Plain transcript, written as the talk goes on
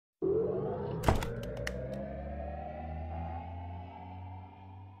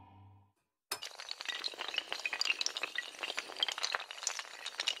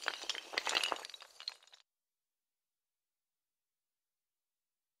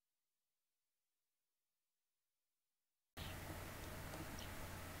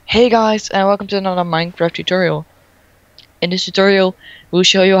Hey guys, and welcome to another Minecraft tutorial. In this tutorial, we'll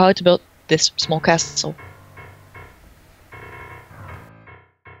show you how to build this small castle.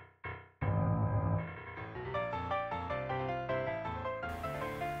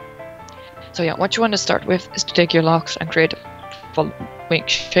 So yeah, what you want to start with is to take your logs and create a following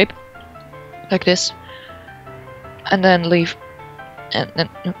shape, like this. And then leave and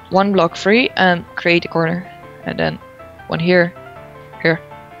one block free and create a corner. And then one here, here,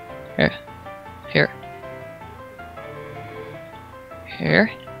 here, here,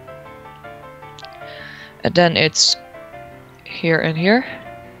 here. And then it's here and here.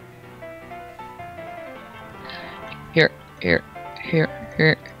 Here, here, here,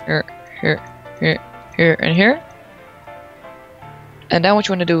 here, here, here, and here. And then what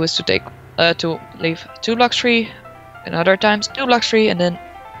you want to do is to take to leave 2 blocks free, and other times 2 blocks free, and then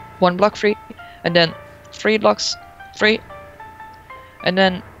 1 block free, and then 3 blocks free, and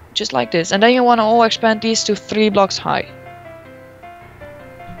then just like this. And then you want to all expand these to 3 blocks high.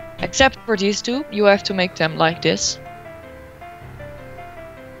 Except for these two, you have to make them like this.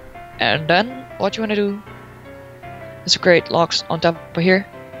 And then what you want to do is to create logs on top of here.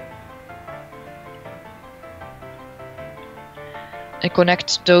 And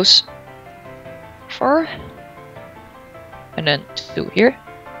connect those 4. And then 2 here.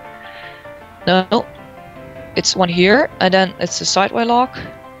 No, it's 1 here, and then it's a sideway log.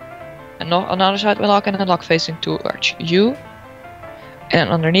 And another sideway log, and a log facing towards you. And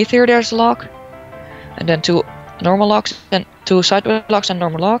underneath here there's a log. And then 2 normal logs, and 2 sideway logs and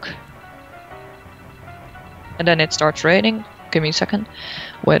normal log. And then it starts raining. Give me a second.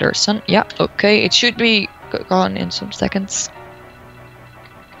 Weather, sun. Yeah, okay. It should be gone in some seconds.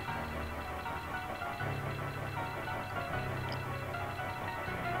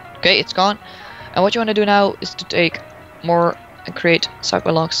 Okay, it's gone. And what you want to do now is to take more and create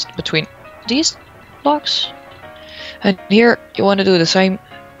sideway logs between these blocks. And here you want to do the same.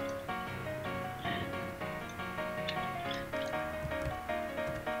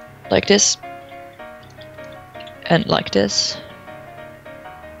 Like this. And like this.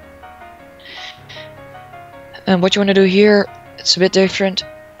 And what you want to do here, it's a bit different.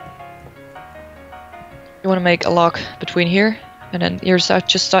 You want to make a log between here. And then here's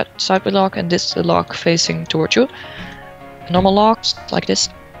just sideway log, and this log facing towards you. Normal logs, like this.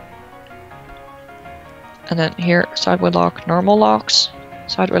 And then here, sideway log, normal logs.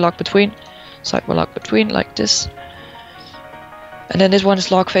 Sideway log between, like this. And then this one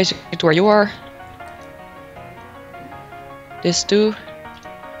is log facing to where you are. This too.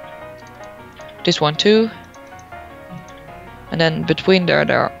 This one too. And then between there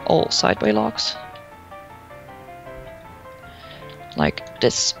are all sideway logs. Like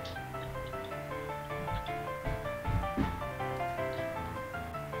this.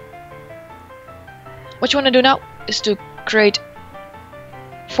 What you want to do now is to create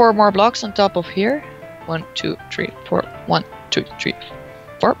 4 more blocks on top of here. 1, 2, 3, 4. 1, 2, 3,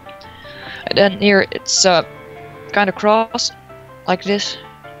 4. And then here it's kind of cross, like this.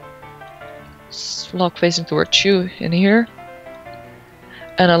 Log facing towards you in here.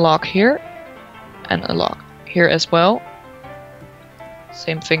 And a log here. And a log here as well.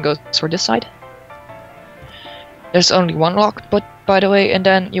 Same thing goes for this side. There's only 1 log, but by the way, and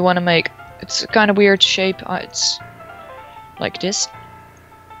then you want to make, it's a kind of weird shape. It's like this.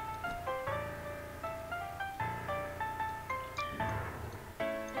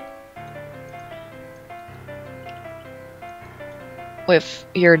 With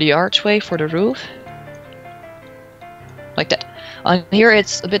here the archway for the roof. Like that. And here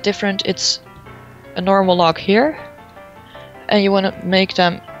it's a bit different. It's a normal log here. And you want to make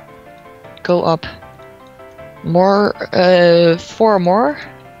them go up more, 4 more,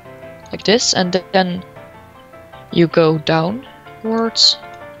 like this, and then you go downwards,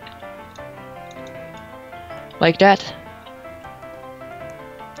 like that.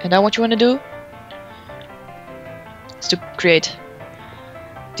 And now what you want to do is to create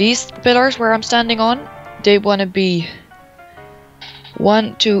these pillars where I'm standing on. They want to be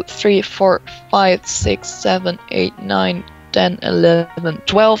 1, 2, 3, 4, 5, 6, 7, 8, 9, 10, 11,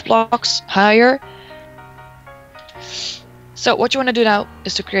 12 blocks higher. So what you want to do now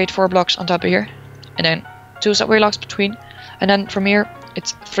is to create 4 blocks on top of here, and then 2 sideway logs between, and then from here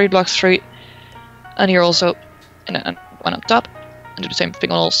it's 3 blocks free, and here also, and then 1 on top, and do the same thing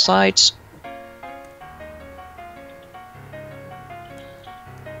on all sides.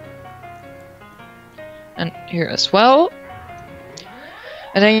 And here as well.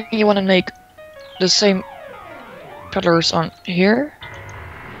 And then you want to make the same pillars on here,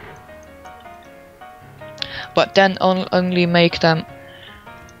 but then only make them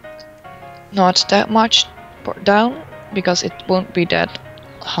not that much down, because it won't be that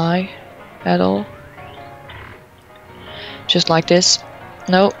high at all. Just like this.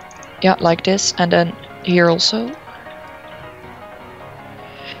 No, yeah, like this, and then here also.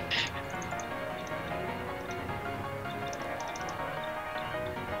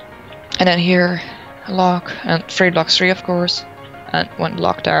 And then here, a lock, and 3 blocks 3 of course, and 1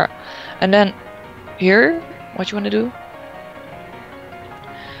 block there. And then here, what you want to do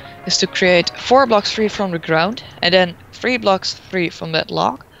is to create 4 blocks 3 from the ground, and then 3 blocks 3 from that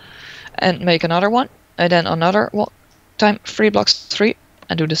lock, and make another one, and then another time 3 blocks 3,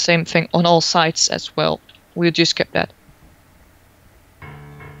 and do the same thing on all sides as well. We'll just skip that.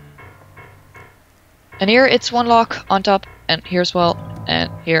 And here it's 1 lock on top, and here as well,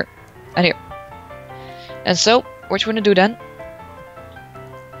 and here, and here. And so, what you want to do then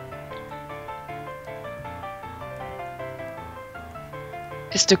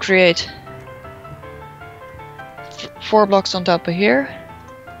is to create 4 blocks on top of here,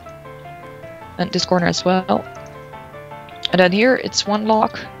 and this corner as well. And then here it's 1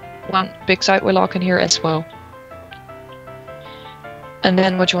 lock, 1 big sideway lock in here as well. And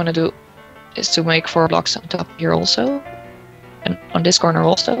then what you want to do is to make 4 blocks on top here also, and on this corner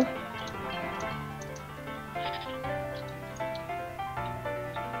also.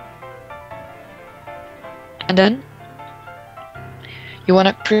 And then you want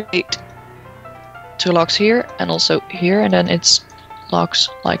to create 2 locks here and also here, and then it's locks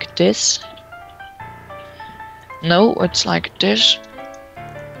like this. No, it's like this.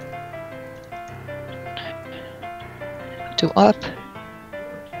 2 up.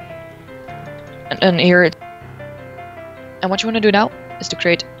 And then here and what you want to do now is to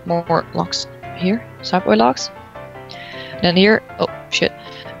create more locks here, sideway locks. And then here, oh shit,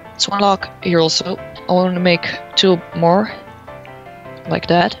 it's 1 lock here also. I want to make 2 more, like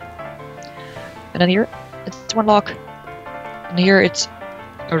that. And then here, it's 1 lock. And here it's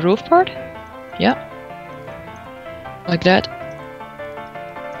a roof part, yeah, like that,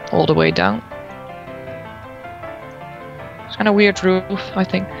 all the way down. It's kind of weird roof, I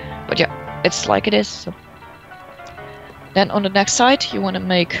think, but yeah, it's like it is. So. Then on the next side, you want to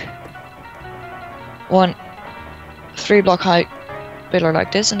make 1 3 block high pillar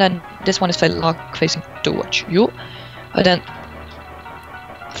like this, and then this one is the lock facing towards you. And then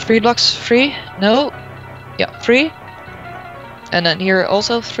 3 blocks 3, no, yeah, 3. And then here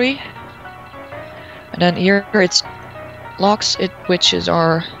also 3. And then here it's locks, which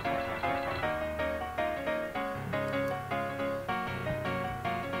are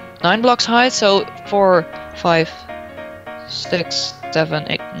 9 blocks high, so 4, 5, 6, 7,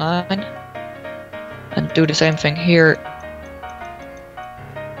 8, 9. And do the same thing here.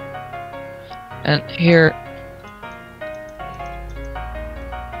 And here.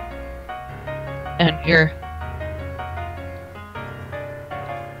 And here.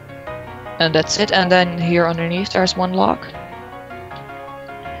 And that's it. And then here underneath there's 1 lock.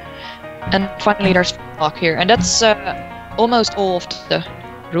 And finally there's a lock here. And that's almost all of the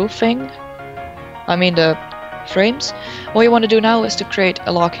roofing. I mean the frames. What you want to do now is to create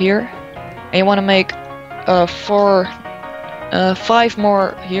a lock here. And you want to make 5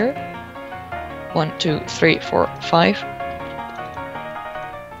 more here. 1, 2, 3, 4, 5.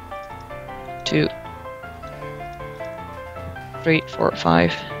 2, 3, 4,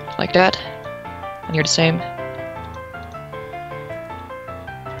 5, like that. And you're the same.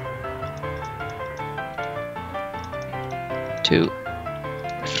 Two,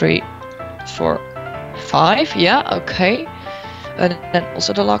 3, 4, 5. Yeah, okay. And then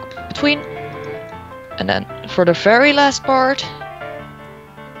also the lock between. And then for the very last part,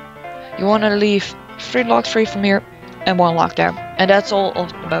 you want to leave 3 blocks free from here and 1 lock there. And that's all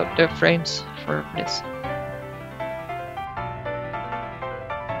about the frames for this.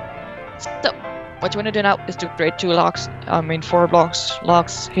 So, what you want to do now is to create 2 locks, 4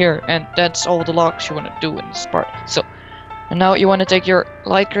 locks here, and that's all the locks you want to do in this part. So, and now you want to take your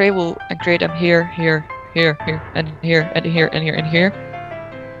light gray wool and create them here, here, here, here, and here, and here, and here, and here.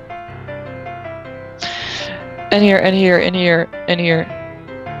 And here, and here, and here, and here.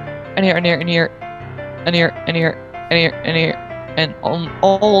 And here, and here, and here, and here, and here, and here, and here, and on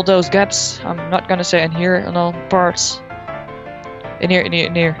all those gaps, I'm not gonna say in here, on all parts. In here, in here,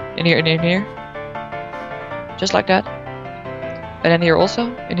 in here, in here, in here, in here. Just like that. And then here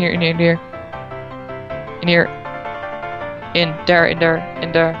also, in here, in here, in here. In here. In there, in there,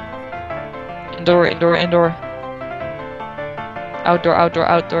 in there. Indoor, indoor, indoor. Outdoor, outdoor,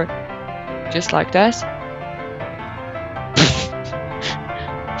 outdoor. Just like that.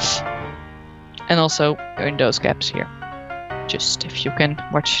 And also in those gaps here. Just if you can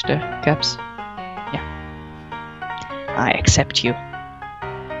watch the gaps. Yeah. I accept you.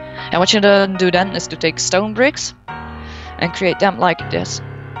 And what you do then is to take stone bricks and create them like this.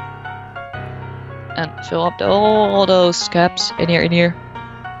 And fill up all those gaps in here.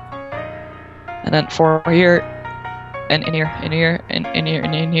 And then for here, and in here, in here, and in here,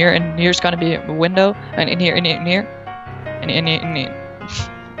 and in here, and here's gonna be a window, and in here, and in here, and in here, and in.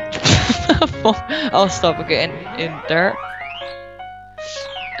 I'll stop. Okay, and in there.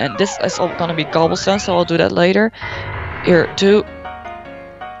 And this is all gonna be cobblestone, so I'll do that later. Here too.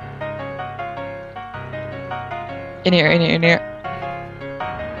 In here, in here, in here.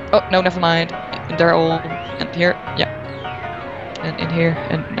 Oh no, never mind. They're all in here. Yeah. And in here,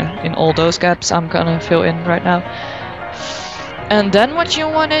 and in all those gaps, I'm gonna fill in right now. And then what you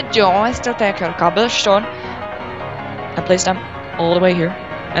wanna do is to take your cobblestone and place them all the way here,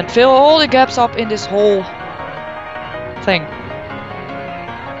 and fill all the gaps up in this whole thing.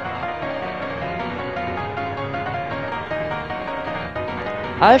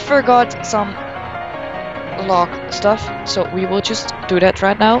 I forgot some log stuff, so we will just do that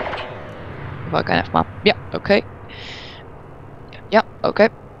right now. If I can have map. Yeah, okay. Yeah, okay.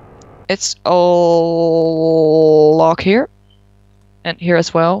 It's all log here, and here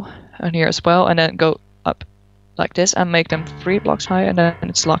as well, and here as well, and then go up like this and make them 3 blocks high, and then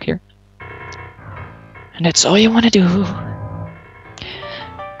it's log here. And that's all you want to do.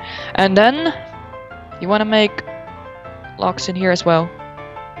 And then you want to make logs in here as well,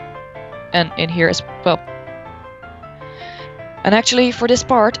 and in here as well. And actually, for this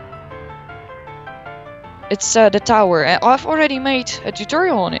part, it's the tower. I've already made a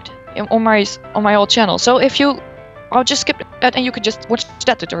tutorial on it on my old channel. So if you, I'll just skip that, and you can just watch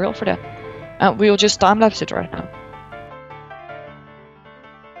that tutorial for that. We'll just time lapse it right now.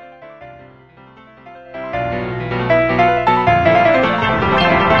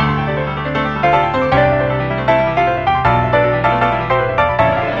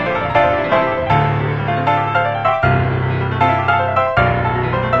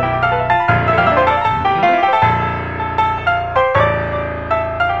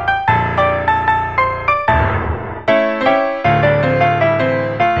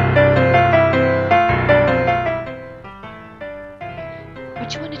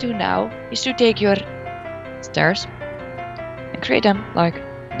 What you want to do now is to take your stairs and create them like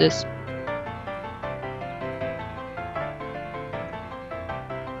this.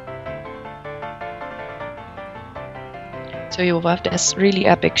 So you will have this really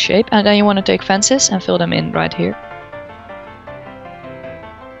epic shape, and then you want to take fences and fill them in right here.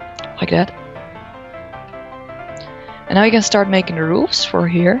 Like that. And now you can start making the roofs for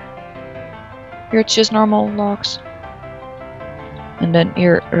here. Here it's just normal logs. And then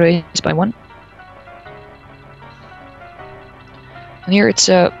here raised by 1. And here it's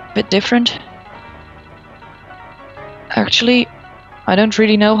a bit different. Actually, I don't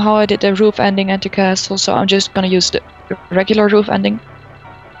really know how I did the roof ending at the castle, so I'm just gonna use the regular roof ending.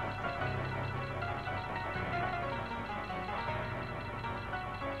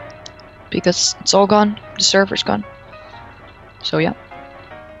 Because it's all gone, the server's gone. So yeah.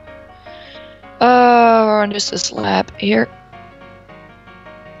 And this is slab here.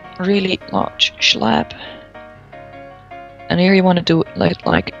 Really large slab. And here you want to do it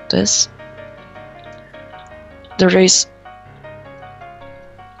like this. There is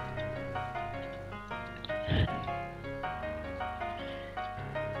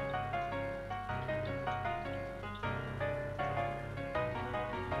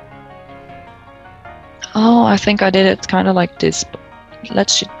oh, I think I did it kind of like this, but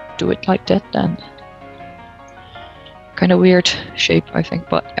let's do it like that then. Kind of weird shape, I think,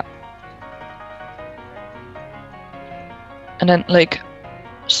 but yeah. And then like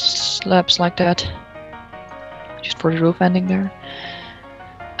slabs like that, just for the roof ending there.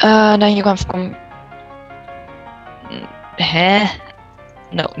 And then you can come.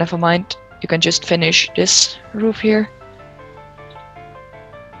 No, never mind. You can just finish this roof here.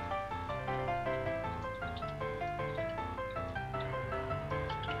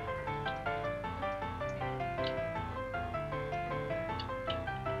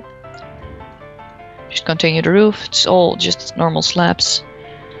 Just continue the roof. It's all just normal slabs.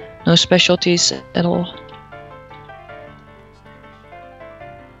 No specialties at all.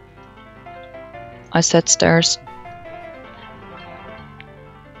 I said stairs.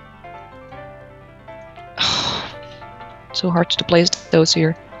 So hard to place those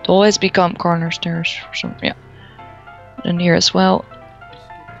here. It always become corner stairs for some, yeah. And here as well.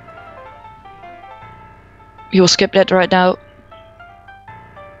 You will skip that right now.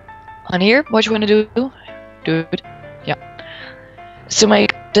 And here, what you want to do? Do it. Yeah. So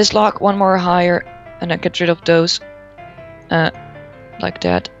make this lock one more higher, and then get rid of those, like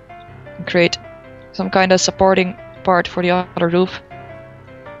that, and create some kind of supporting part for the other roof,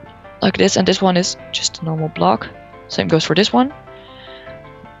 like this. And this one is just a normal block. Same goes for this one.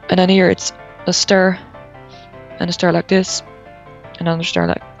 And then here it's a stair, and a stair like this, and another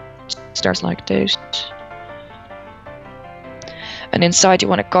stairs like this. And inside you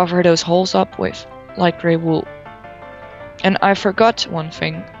want to cover those holes up with light grey wool. And I forgot one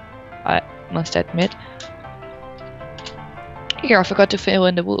thing, I must admit. Here I forgot to fill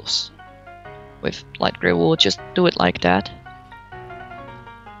in the walls with light grey wool. Just do it like that.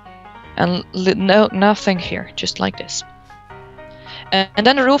 And no, nothing here, just like this. And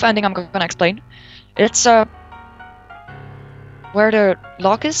then the roof ending I'm gonna explain. It's where the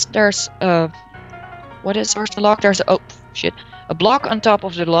lock is, there's where's the lock? There's a block on top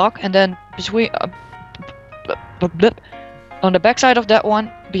of the lock, and then between on the back side of that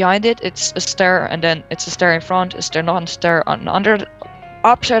one, behind it, it's a stair, and then it's a stair in front, a stair on stair on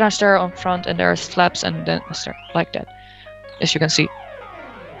upside down stair on front, and there's slabs, and then a stair like that, as you can see.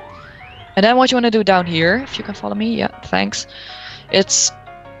 And then what you want to do down here, if you can follow me, yeah, thanks. It's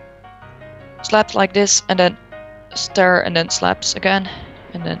slabs like this, and then stair, and then slabs again,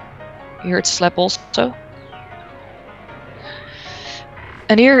 and then here it's slab also.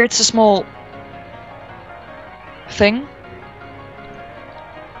 And here it's a small thing,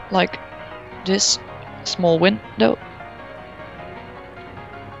 like this small window.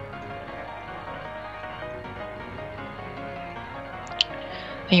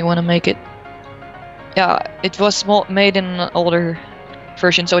 And you want to make it, yeah, it was made in an older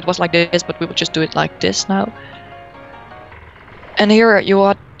version, so it was like this, but we would just do it like this now. And here you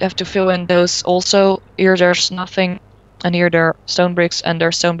have to fill in those also. Here there's nothing, and here there are stone bricks, and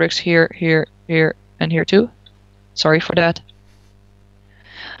there's stone bricks here, here, here, and here too. Sorry for that.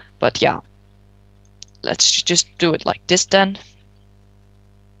 But yeah, let's just do it like this then.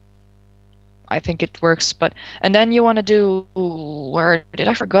 I think it works, and then you want to do, where did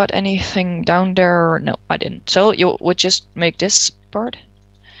I forgot anything down there? No, I didn't. So you would just make this part.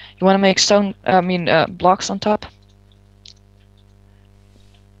 You want to make blocks on top.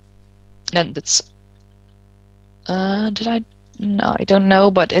 And it's, no, I don't know,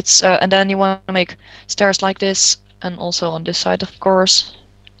 but it's, and then you want to make stairs like this, and also on this side, of course,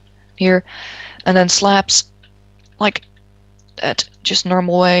 here, and then slabs like that, just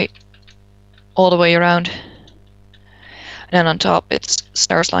normal way, all the way around. And then on top it's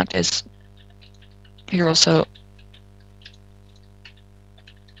stairs like this. Here also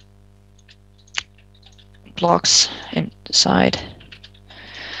blocks in the side,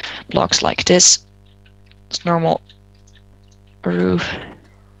 blocks like this. It's normal roof,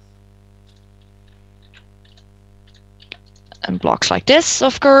 and blocks like this,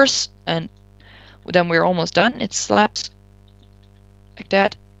 of course. And then we're almost done. It's slabs like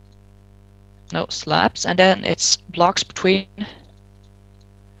that. No, slabs, and then it's blocks between,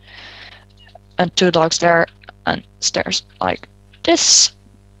 and two blocks there, and stairs like this.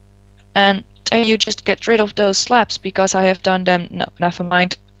 And then you just get rid of those slabs, because I have done them. No, never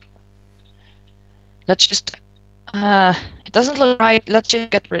mind. Let's just, it doesn't look right. Let's just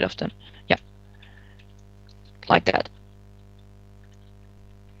get rid of them. Yeah, like that.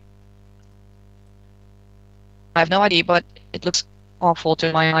 I have no idea, but it looks awful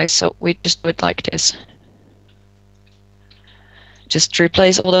to my eyes, so we just do it like this. Just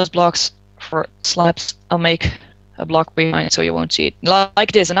replace all those blocks for slabs. I'll make a block behind so you won't see it,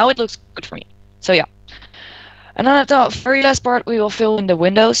 like this, and now it looks good for me. So yeah, and then at the very last part we will fill in the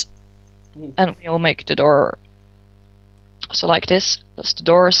windows, and we will make the door. So like this, that's the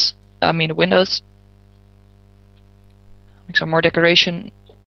doors, the windows. Make some more decoration.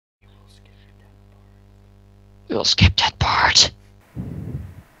 We will skip that part.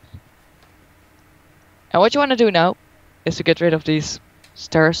 And what you want to do now is to get rid of these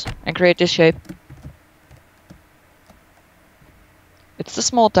stairs and create this shape. It's the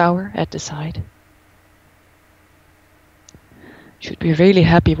small tower at the side. Should be really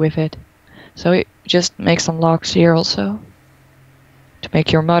happy with it. So just make some locks here also, to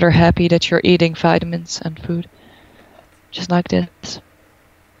make your mother happy that you're eating vitamins and food. Just like this.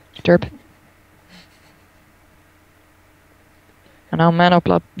 Derp. And now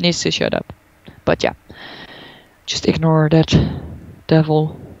Manopla needs to shut up. But yeah, just ignore that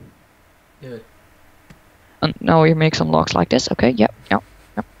devil. Yeah. And now we make some locks like this. Okay, yep,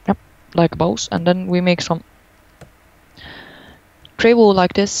 like bows. And then we make some grey wool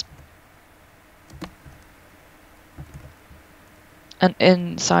like this. And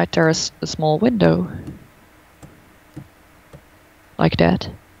inside there's a small window. like that.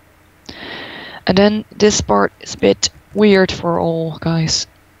 And then this part is a bit weird for all guys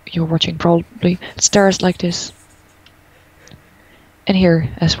you're watching probably. It starts like this. And here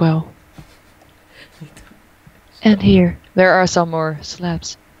as well. And here. There are some more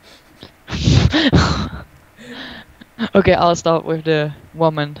slabs. Okay, I'll start with the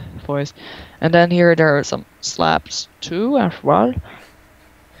woman voice. And then here there are some slabs too as well.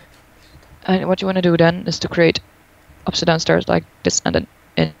 And what you want to do then is to create upside down stairs like this, and then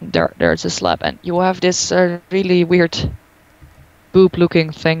there's a slab, and you have this really weird boob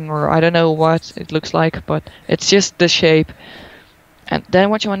looking thing, or I don't know what it looks like, but it's just the shape. And then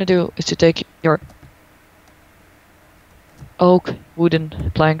what you want to do is to take your oak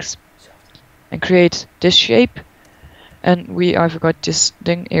wooden planks and create this shape. And I forgot this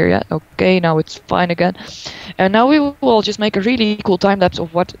thing area. Okay, now it's fine again. And now we will just make a really cool time lapse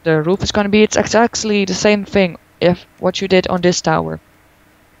of what the roof is going to be. It's exactly the same thing if what you did on this tower.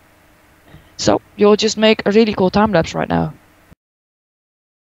 So you'll just make a really cool time lapse right now.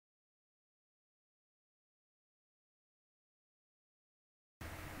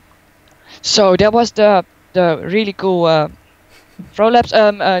 So that was the really cool throw lapse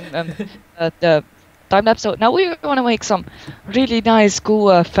the time lapse. So now we want to make some really nice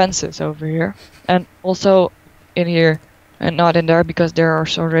cool fences over here, and also in here, and not in there because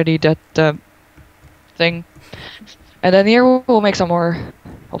there's already that thing. And then here we'll make some more,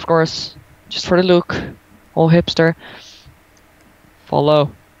 of course, just for the look, all hipster.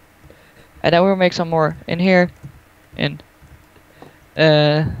 Follow. And then we'll make some more in here, in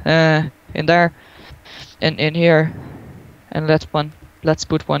there, and in here, and let's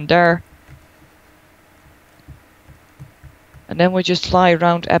put one there. And then we just fly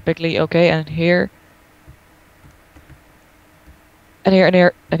around epically, okay, and here. And here, and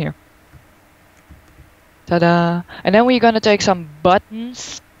here, and here. Ta-da! And then we're gonna take some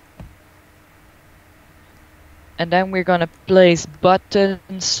buttons. And then we're gonna place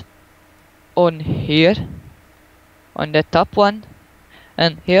buttons on here. On the top one.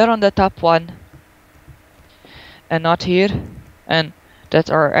 And here on the top one. And not here. And that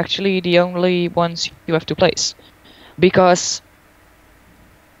are actually the only ones you have to place. Because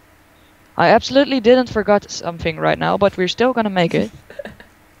I absolutely didn't forget something right now, but we're still gonna make it.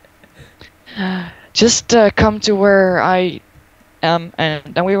 Just come to where I am,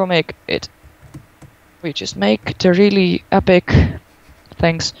 and then we will make it. We just make the really epic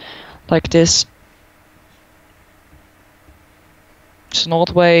things like this. It's an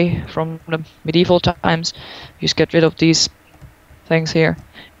old way from the medieval times. Just get rid of these things here.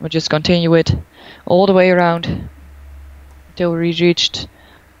 We'll just continue it all the way around until we reached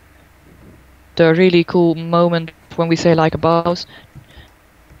the really cool moment when we say like a boss.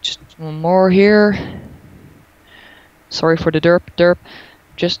 Just one more here. Sorry for the derp.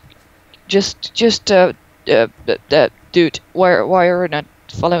 Just dude, why are you not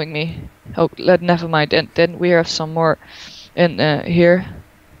following me? Oh, never mind. Then we have some more in here.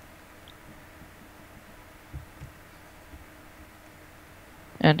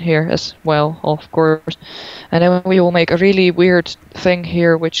 And here as well, of course. And then we will make a really weird thing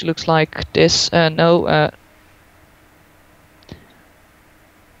here, which looks like this. I don't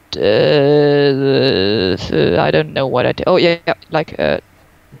know what I did. Oh yeah, like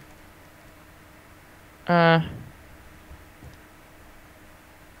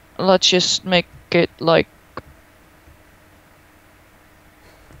let's just make it like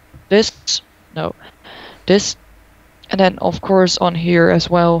this. No, this. And then of course on here as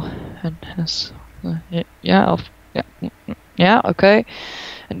well, and yeah, okay.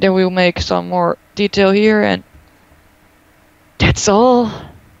 And then we'll make some more detail here, and that's all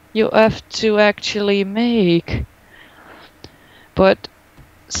you have to actually make. But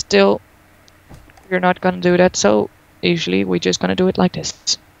still, we're not gonna do that so easily. We're just gonna do it like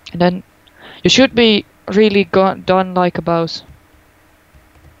this, and then you should be really done like a boss.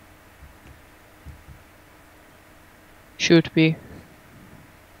 Should be.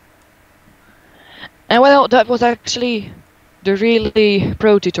 And well, that was actually the really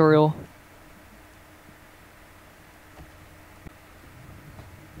pro tutorial.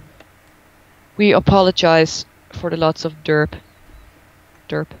 We apologize for the lots of derp.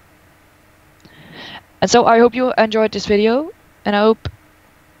 And so I hope you enjoyed this video, and I hope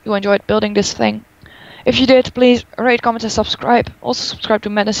you enjoyed building this thing. If you did, please rate, comment, and subscribe. Also subscribe to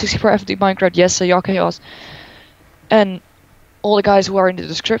Madness64FD Minecraft, yes, Chaos. And all the guys who are in the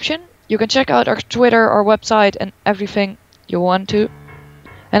description. You can check out our Twitter, our website, and everything you want to.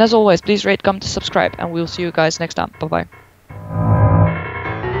 And as always, please rate, comment, subscribe, and we'll see you guys next time. Bye bye.